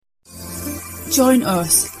Join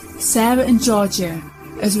us, Sarah and Georgia,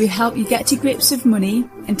 as we help you get to grips with money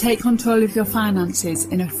and take control of your finances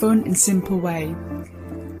in a fun and simple way.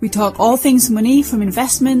 We talk all things money, from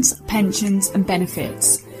investments, pensions and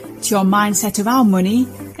benefits, to your mindset around money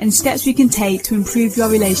and steps we can take to improve your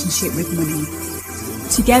relationship with money.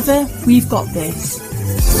 Together, we've got this.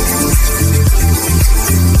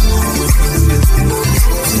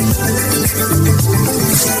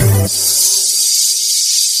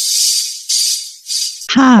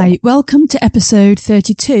 Hi, welcome to episode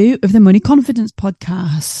 32 of the Money Confidence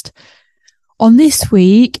Podcast. On this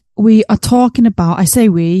week, we are talking about, I say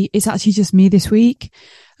we, it's actually just me this week,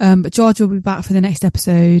 but George will be back for the next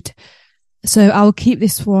episode. So I'll keep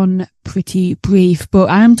this one pretty brief, but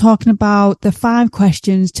I am talking about the 5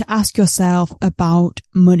 questions to ask yourself about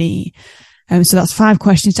money. So that's 5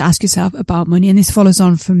 questions to ask yourself about money. And this follows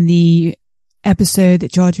on from the episode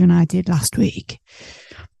that Georgia and I did last week.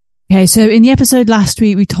 Okay, so in the episode last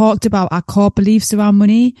week, we talked about our core beliefs around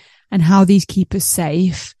money and how these keep us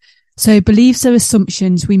safe. So beliefs are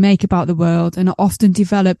assumptions we make about the world and are often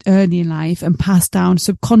developed early in life and passed down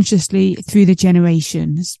subconsciously through the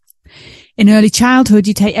generations. In early childhood,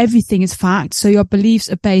 you take everything as fact, so your beliefs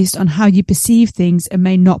are based on how you perceive things and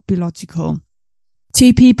may not be logical.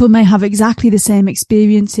 2 people may have exactly the same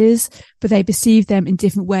experiences, but they perceive them in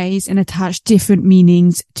different ways and attach different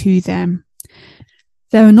meanings to them.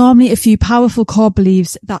 There are normally a few powerful core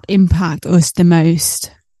beliefs that impact us the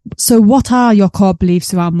most. So what are your core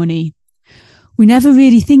beliefs around money? We never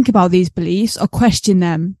really think about these beliefs or question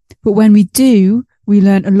them, but when we do, we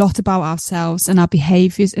learn a lot about ourselves and our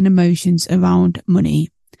behaviours and emotions around money.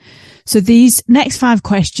 So these next 5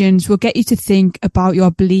 questions will get you to think about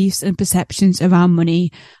your beliefs and perceptions around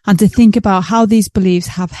money and to think about how these beliefs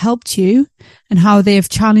have helped you and how they have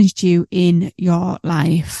challenged you in your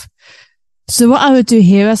life. So what I would do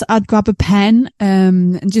here is I'd grab a pen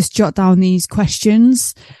and just jot down these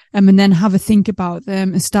questions and then have a think about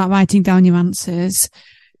them and start writing down your answers.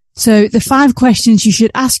 So the 5 questions you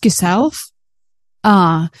should ask yourself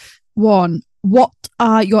are: 1, what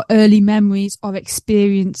are your early memories or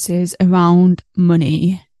experiences around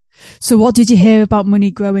money? So what did you hear about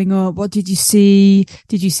money growing up? What did you see?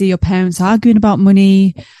 Did you see your parents arguing about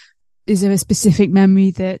money? Is there a specific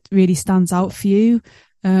memory that really stands out for you?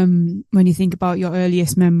 When you think about your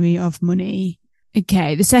earliest memory of money.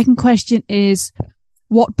 Okay, the second question is,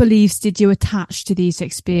 what beliefs did you attach to these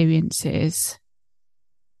experiences?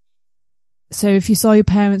 So if you saw your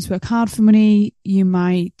parents work hard for money, you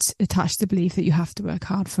might attach the belief that you have to work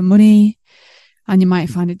hard for money, and you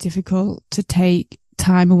might find it difficult to take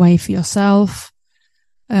time away for yourself.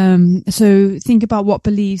 So think about what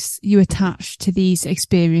beliefs you attach to these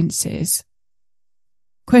experiences.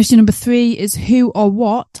 Question number 3 is, who or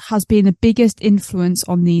what has been the biggest influence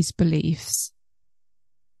on these beliefs?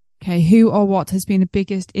 Okay, who or what has been the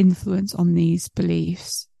biggest influence on these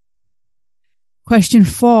beliefs? Question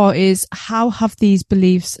 4 is, how have these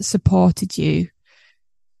beliefs supported you?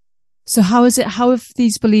 So how have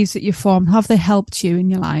these beliefs that you formed, have they helped you in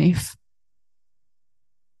your life?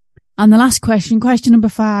 And the last question number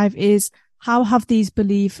 5 is, how have these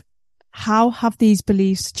beliefs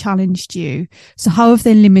challenged you? So how have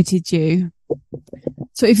they limited you?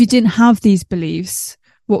 So if you didn't have these beliefs,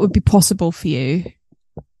 what would be possible for you?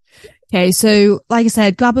 Okay, so like I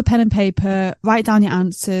said, grab a pen and paper, write down your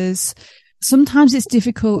answers. Sometimes it's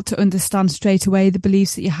difficult to understand straight away the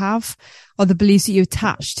beliefs that you have or the beliefs that you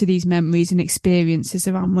attach to these memories and experiences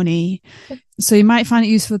around money. So you might find it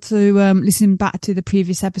useful to listen back to the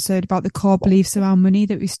previous episode about the core beliefs around money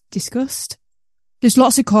that we discussed. There's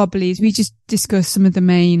lots of core beliefs. We just discussed some of the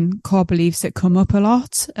main core beliefs that come up a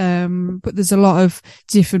lot. But there's a lot of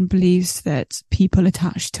different beliefs that people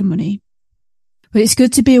attach to money. But it's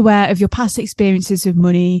good to be aware of your past experiences with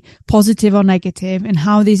money, positive or negative, and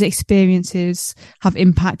how these experiences have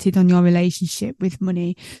impacted on your relationship with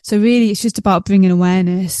money. So really, it's just about bringing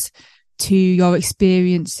awareness to your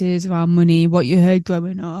experiences around money, what you heard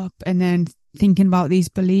growing up, and then thinking about these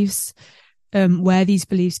beliefs, where these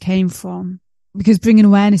beliefs came from. Because bringing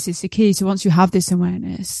awareness is the key. So once you have this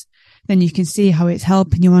awareness, then you can see how it's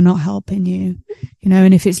helping you or not helping you,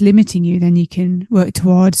 and if it's limiting you, then you can work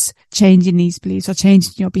towards changing these beliefs or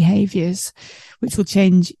changing your behaviors, which will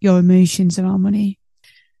change your emotions around money.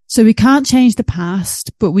 So we can't change the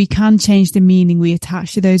past, but we can change the meaning we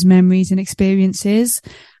attach to those memories and experiences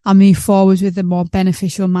and move forward with a more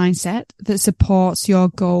beneficial mindset that supports your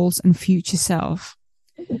goals and future self.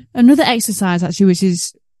 Another exercise actually, which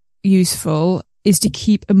is useful, is to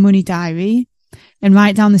keep a money diary and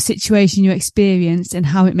write down the situation you experienced and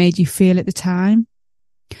how it made you feel at the time.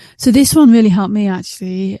 So this one really helped me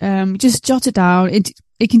actually. Just jot it down.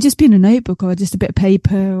 It can just be in a notebook or just a bit of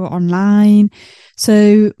paper or online.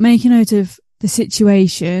 So make a note of the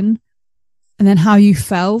situation and then how you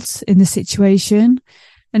felt in the situation.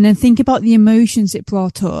 And then think about the emotions it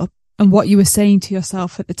brought up and what you were saying to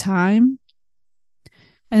yourself at the time.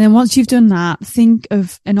 And then once you've done that, think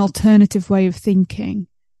of an alternative way of thinking.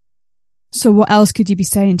 So what else could you be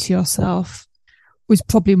saying to yourself was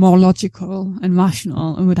probably more logical and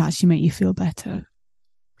rational and would actually make you feel better?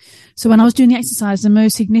 So when I was doing the exercise, the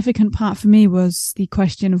most significant part for me was the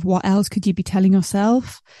question of what else could you be telling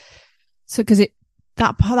yourself? So because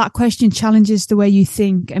that question challenges the way you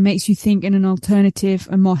think and makes you think in an alternative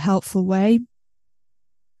and more helpful way.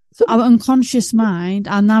 So our unconscious mind,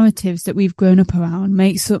 our narratives that we've grown up around,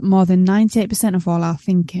 makes up more than 98% of all our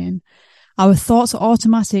thinking. Our thoughts are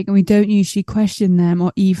automatic and we don't usually question them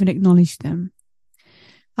or even acknowledge them.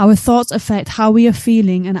 Our thoughts affect how we are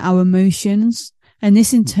feeling and our emotions, and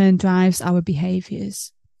this in turn drives our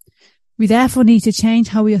behaviours. We therefore need to change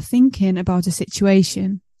how we are thinking about a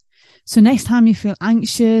situation. So next time you feel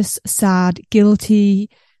anxious, sad, guilty,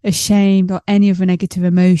 ashamed, or any other negative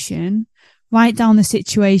emotion, write down the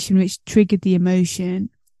situation which triggered the emotion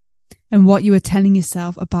and what you were telling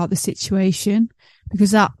yourself about the situation,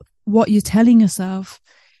 because what you're telling yourself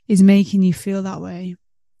is making you feel that way.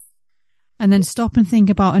 And then stop and think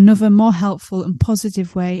about another more helpful and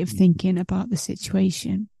positive way of thinking about the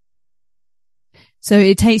situation. So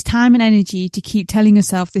it takes time and energy to keep telling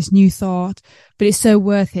yourself this new thought, but it's so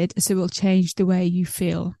worth it as it will change the way you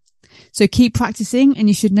feel. So keep practicing and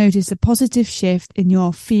you should notice a positive shift in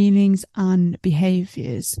your feelings and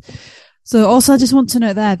behaviours. So also I just want to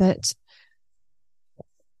note there that,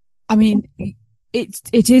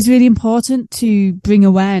 it is really important to bring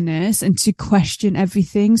awareness and to question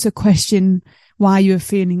everything. So question why you're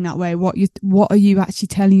feeling that way. What are you actually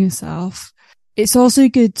telling yourself? It's also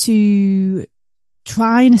good to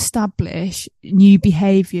try and establish new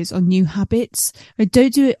behaviours or new habits. But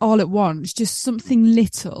don't do it all at once. Just something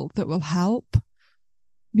little that will help,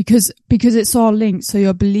 because it's all linked. So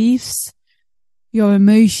your beliefs, your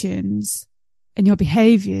emotions, and your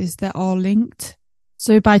behaviours, they're all linked.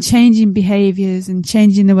 So by changing behaviours and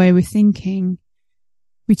changing the way we're thinking,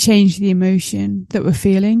 we change the emotion that we're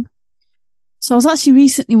feeling. So I was actually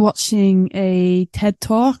recently watching a TED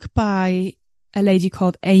Talk by a lady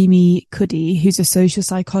called Amy Cuddy, who's a social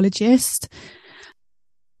psychologist.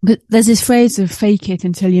 But there's this phrase of fake it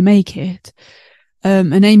until you make it.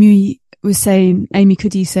 And Amy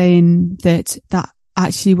Cuddy saying that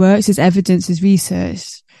actually works. There's evidence, there's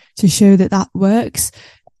research to show that works.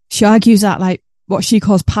 She argues that what she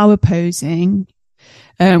calls power posing,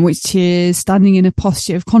 which is standing in a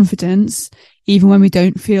posture of confidence, even when we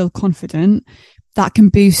don't feel confident, that can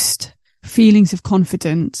boost feelings of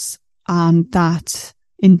confidence, and that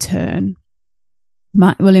in turn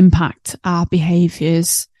will impact our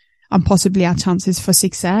behaviours and possibly our chances for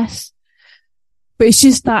success. But it's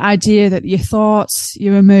just that idea that your thoughts,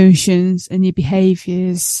 your emotions and your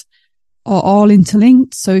behaviours are all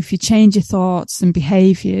interlinked. So if you change your thoughts and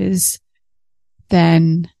behaviours,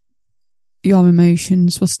 then your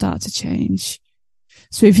emotions will start to change.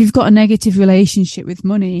 So if you've got a negative relationship with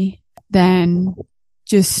money, then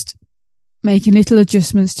just making little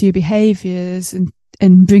adjustments to your behaviours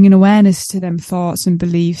and bringing awareness to them thoughts and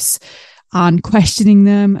beliefs and questioning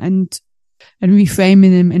them and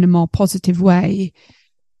reframing them in a more positive way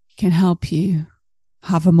can help you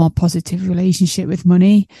have a more positive relationship with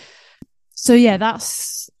money. So yeah,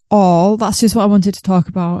 that's all. That's just what I wanted to talk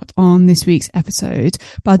about on this week's episode.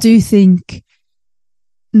 But I do think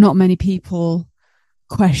not many people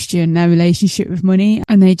question their relationship with money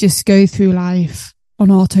and they just go through life on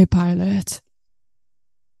autopilot.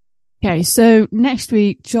 Okay, so next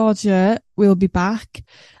week, Georgia will be back.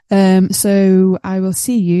 So I will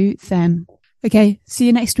see you then. Okay, see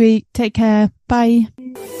you next week. Take care. Bye.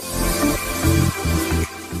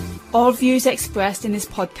 All views expressed in this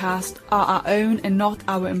podcast are our own and not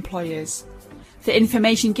our employers. The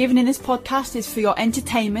information given in this podcast is for your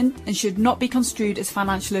entertainment and should not be construed as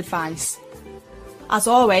financial advice. As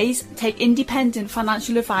always, take independent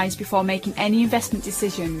financial advice before making any investment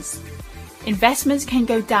decisions. Investments can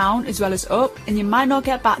go down as well as up, and you might not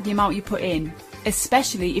get back the amount you put in,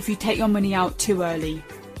 especially if you take your money out too early.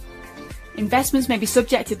 Investments may be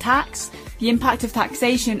subject to tax. The impact of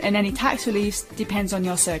taxation and any tax reliefs depends on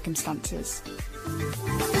your circumstances.